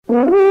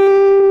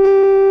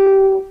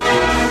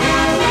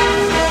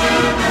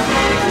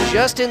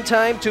Just in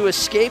time to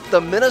escape the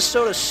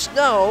Minnesota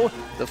snow,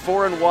 the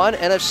 4-1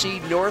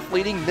 NFC North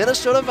leading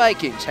Minnesota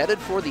Vikings headed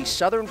for the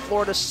Southern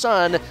Florida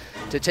sun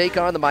to take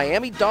on the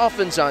Miami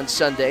Dolphins on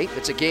Sunday.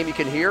 It's a game you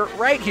can hear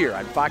right here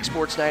on Fox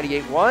Sports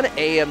 98.1,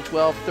 AM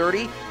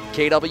 1230,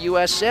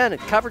 KWSN.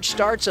 Coverage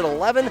starts at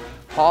 11,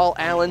 Paul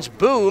Allen's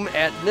Boom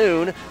at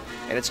noon.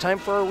 And it's time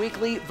for our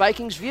weekly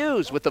Vikings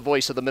Views with the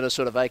voice of the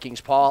Minnesota Vikings,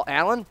 Paul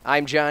Allen.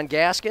 I'm John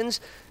Gaskins.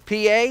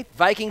 PA,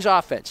 Vikings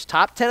offense,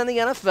 top 10 in the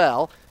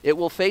NFL. It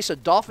will face a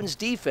Dolphins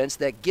defense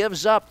that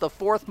gives up the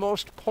fourth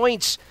most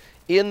points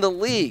in the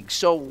league.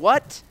 So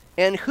what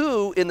and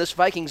who in this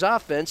Vikings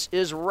offense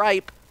is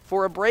ripe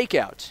for a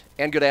breakout?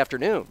 And good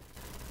afternoon.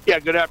 Yeah,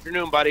 good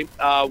afternoon, buddy.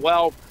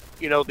 Well,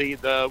 you know,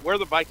 the where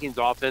the Vikings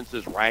offense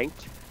is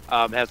ranked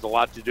has a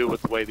lot to do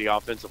with the way the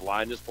offensive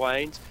line is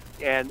playing.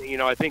 And, you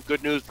know, I think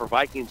good news for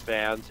Vikings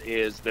fans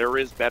is there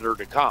is better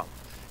to come,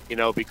 you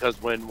know, because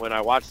when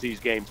I watch these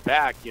games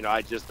back, you know,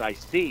 I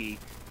see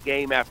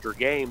game after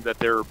game that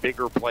there are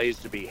bigger plays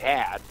to be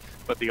had,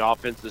 but the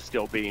offense is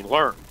still being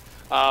learned.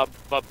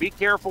 But be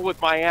careful with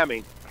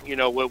Miami, you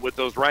know, with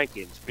those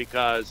rankings,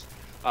 because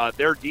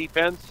their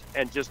defense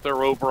and just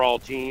their overall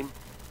team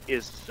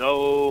is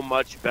so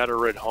much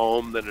better at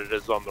home than it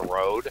is on the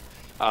road.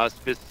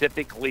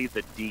 Specifically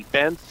the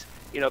defense,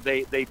 you know,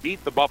 they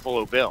beat the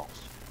Buffalo Bills.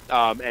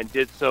 And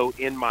did so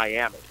in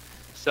Miami.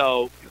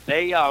 So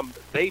they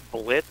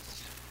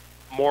blitz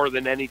more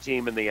than any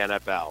team in the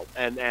NFL,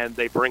 and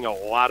they bring a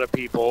lot of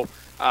people.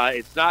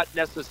 It's not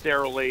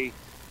necessarily,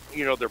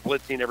 you know, they're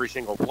blitzing every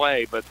single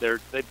play, but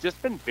they've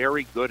just been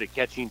very good at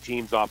catching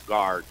teams off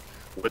guard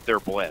with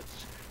their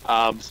blitz.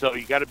 So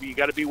you got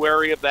to be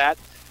wary of that.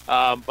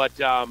 But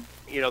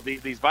you know,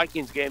 these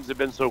Vikings games have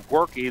been so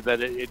quirky that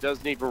it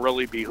doesn't even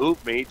really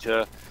behoove me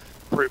to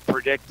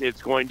predict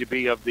it's going to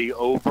be of the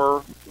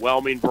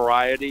overwhelming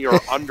variety or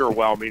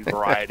underwhelming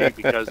variety,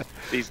 because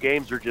these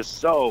games are just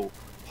so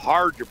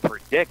hard to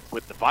predict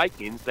with the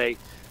Vikings. They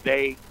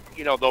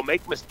you know, they'll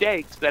make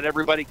mistakes that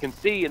everybody can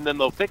see, and then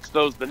they'll fix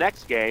those the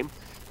next game.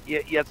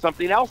 Yet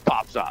something else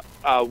pops up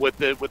with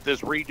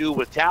this redo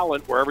with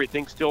talent where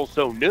everything's still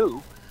so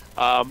new.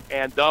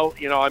 And though,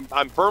 you know,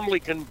 I'm firmly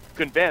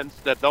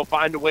convinced that they'll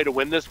find a way to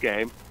win this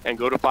game and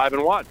go to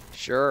 5-1.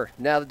 Sure.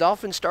 Now, the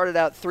Dolphins started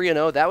out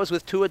 3-0. That was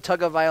with Tua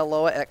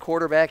Tagovailoa at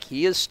quarterback.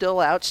 He is still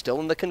out,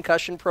 still in the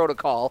concussion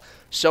protocol.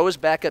 So is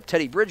backup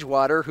Teddy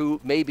Bridgewater, who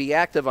may be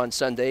active on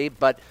Sunday.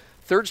 But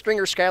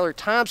third-stringer Skylar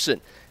Thompson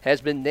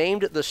has been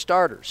named the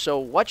starter. So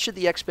what should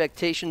the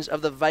expectations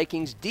of the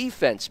Vikings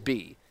defense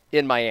be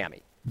in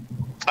Miami?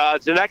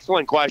 It's an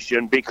excellent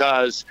question,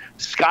 because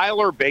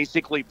Skylar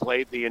basically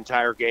played the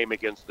entire game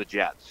against the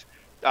Jets.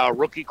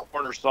 Rookie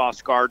corner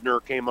Sauce Gardner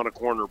came on a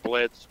corner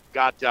blitz,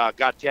 got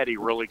Teddy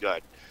really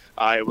good.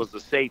 It was the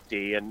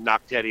safety and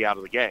knocked Teddy out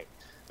of the game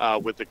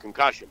with the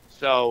concussion.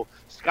 So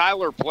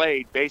Skylar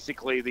played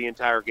basically the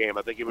entire game.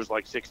 I think he was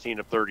like 16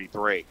 of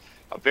 33.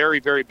 A very,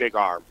 very big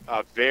arm,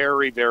 a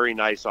very, very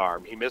nice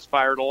arm. He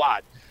misfired a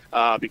lot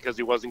because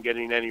he wasn't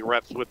getting any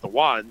reps with the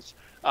ones.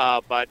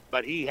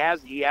 But he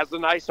has a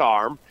nice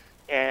arm,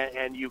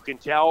 and you can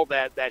tell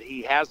that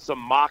he has some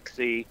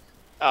moxie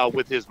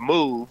with his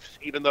moves,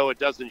 even though it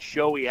doesn't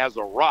show he has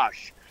a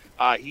rush.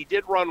 He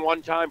did run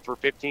one time for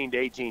 15 to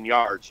 18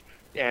 yards,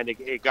 and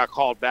it got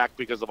called back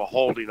because of a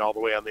holding all the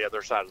way on the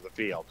other side of the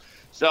field.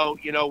 So,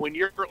 you know, when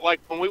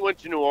we went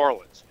to New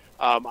Orleans,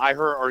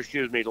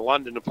 to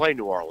London to play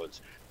New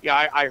Orleans.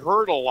 Yeah, I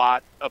heard a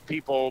lot of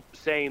people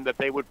saying that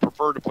they would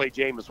prefer to play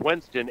Jameis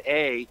Winston,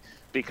 A,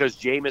 because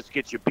Jameis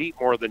gets you beat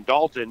more than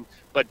Dalton,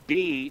 but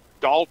B,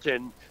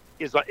 Dalton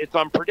it's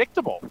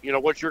unpredictable. You know,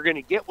 what you're going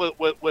to get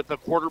with a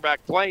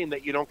quarterback playing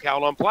that you don't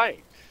count on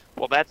playing.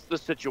 Well, that's the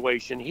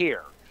situation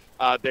here.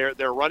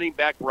 Their running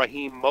back,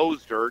 Raheem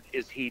Mostert,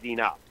 is heating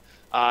up.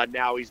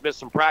 Now, he's missed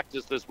some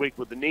practice this week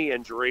with the knee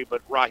injury,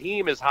 but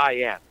Raheem is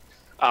high end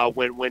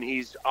when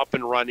he's up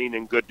and running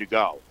and good to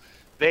go.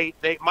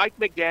 Mike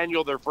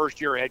McDaniel, their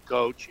first-year head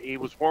coach, he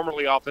was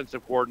formerly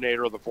offensive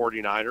coordinator of the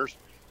 49ers.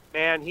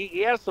 Man,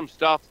 he has some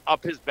stuff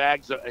up his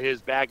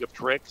bag of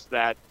tricks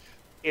that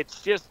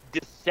it's just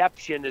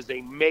deception is a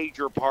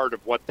major part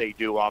of what they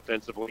do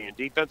offensively and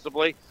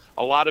defensively.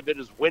 A lot of it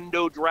is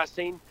window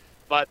dressing,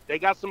 but they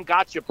got some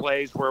gotcha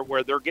plays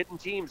where they're getting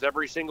teams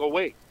every single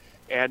week.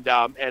 And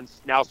now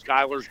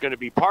Skylar's going to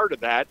be part of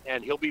that,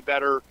 and he'll be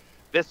better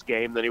this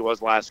game than he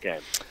was last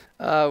game.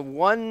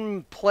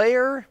 One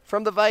player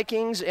from the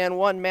Vikings and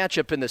one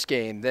matchup in this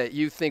game that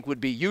you think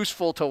would be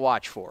useful to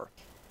watch for.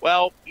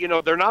 Well, you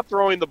know, they're not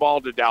throwing the ball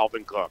to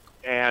Dalvin Cook,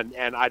 and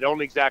I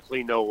don't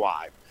exactly know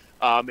why.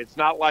 It's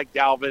not like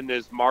Dalvin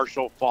is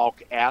Marshall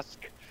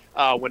Faulk-esque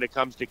when it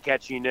comes to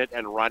catching it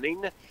and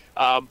running,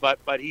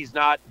 but he's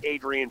not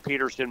Adrian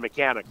Peterson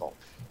mechanical.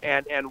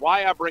 And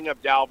why I bring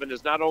up Dalvin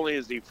is not only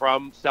is he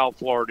from South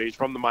Florida, he's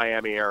from the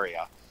Miami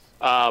area,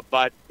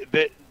 but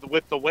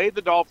with the way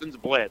the Dolphins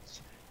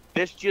blitz,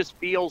 this just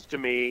feels to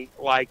me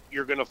like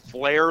you're going to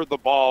flare the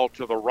ball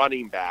to the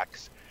running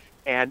backs,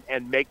 and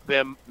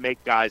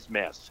make guys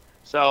miss.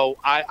 So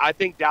I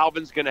think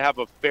Dalvin's going to have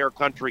a fair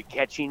country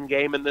catching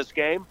game in this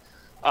game.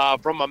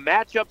 From a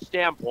matchup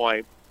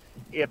standpoint,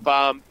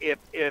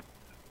 if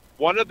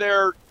one of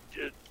their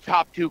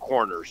top two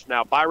corners,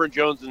 now Byron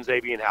Jones and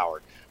Xavier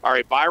Howard. All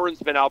right,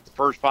 Byron's been out the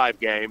first 5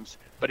 games,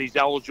 but he's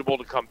eligible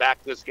to come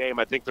back this game.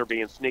 I think they're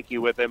being sneaky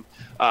with him,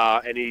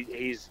 and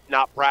he's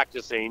not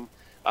practicing,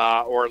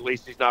 or at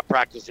least he's not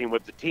practicing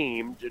with the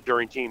team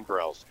during team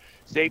drills.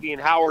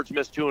 Xavier Howard's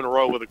missed 2 in a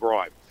row with a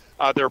groin.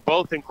 They're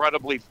both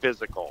incredibly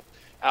physical.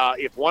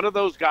 If one of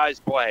those guys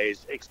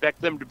plays,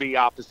 expect them to be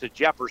opposite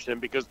Jefferson,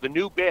 because the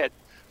new bit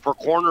for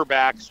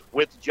cornerbacks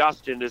with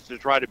Justin is to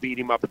try to beat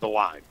him up at the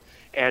line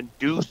and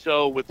do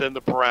so within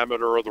the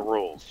parameters of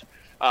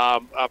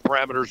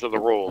the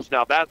rules.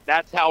 Now,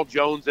 that's how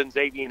Jones and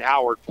Xavier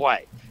Howard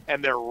play,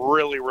 and they're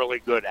really, really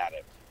good at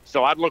it.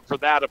 So I'd look for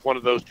that if one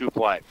of those two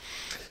play.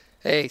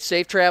 Hey,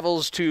 safe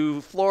travels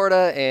to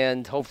Florida,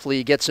 and hopefully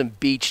you get some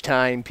beach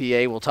time,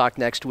 PA. We'll talk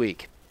next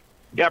week.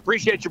 Yeah,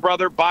 appreciate you,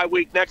 brother. Bye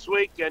week next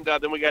week, and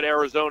then we got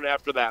Arizona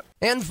after that.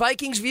 And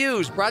Vikings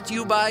Views, brought to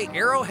you by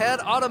Arrowhead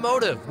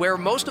Automotive, where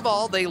most of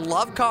all, they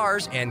love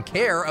cars and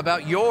care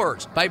about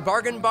yours. By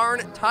Bargain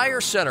Barn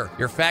Tire Center,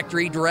 your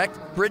factory direct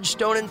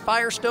Bridgestone and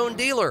Firestone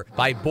dealer.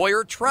 By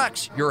Boyer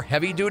Trucks, your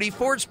heavy-duty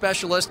Ford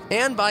specialist.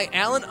 And by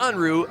Alan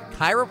Unruh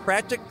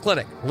Chiropractic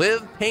Clinic.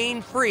 Live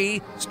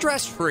pain-free,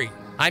 stress-free.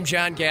 I'm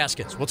John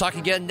Gaskins. We'll talk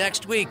again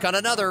next week on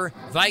another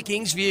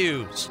Vikings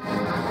Views.